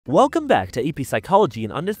Welcome back to AP Psychology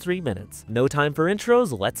in under 3 minutes. No time for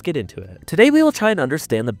intros, let's get into it. Today we will try and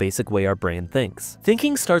understand the basic way our brain thinks.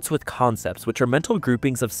 Thinking starts with concepts, which are mental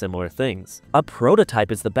groupings of similar things. A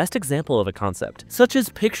prototype is the best example of a concept, such as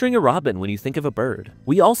picturing a robin when you think of a bird.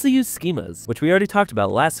 We also use schemas, which we already talked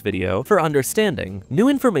about last video, for understanding. New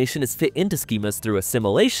information is fit into schemas through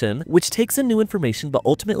assimilation, which takes in new information but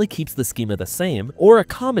ultimately keeps the schema the same, or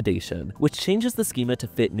accommodation, which changes the schema to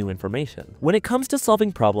fit new information. When it comes to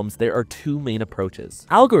solving problems, there are two main approaches: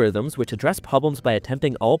 algorithms, which address problems by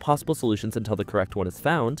attempting all possible solutions until the correct one is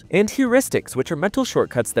found, and heuristics, which are mental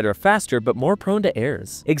shortcuts that are faster but more prone to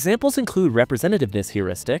errors. Examples include representativeness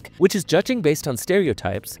heuristic, which is judging based on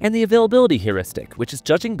stereotypes, and the availability heuristic, which is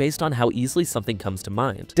judging based on how easily something comes to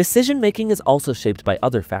mind. Decision-making is also shaped by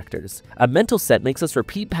other factors. A mental set makes us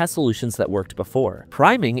repeat past solutions that worked before.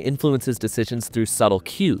 Priming influences decisions through subtle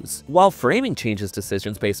cues, while framing changes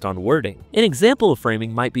decisions based on wording. An example of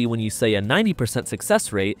framing might be when you say a 90%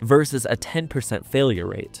 success rate versus a 10% failure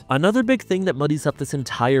rate. Another big thing that muddies up this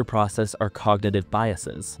entire process are cognitive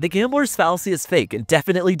biases. The gambler's fallacy is fake and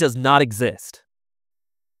definitely does not exist.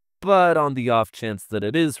 But on the off chance that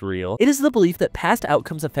it is real, it is the belief that past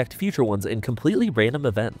outcomes affect future ones in completely random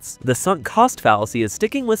events. The sunk cost fallacy is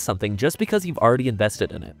sticking with something just because you've already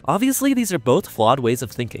invested in it. Obviously, these are both flawed ways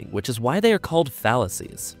of thinking, which is why they are called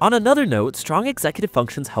fallacies. On another note, strong executive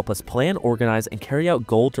functions help us plan, organize, and carry out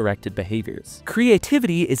goal-directed behaviors.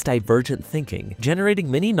 Creativity is divergent thinking,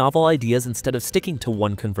 generating many novel ideas instead of sticking to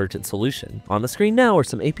one convergent solution. On the screen now are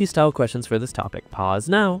some AP-style questions for this topic. Pause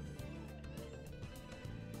now.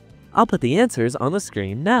 I'll put the answers on the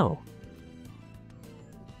screen now.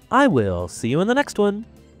 I will see you in the next one.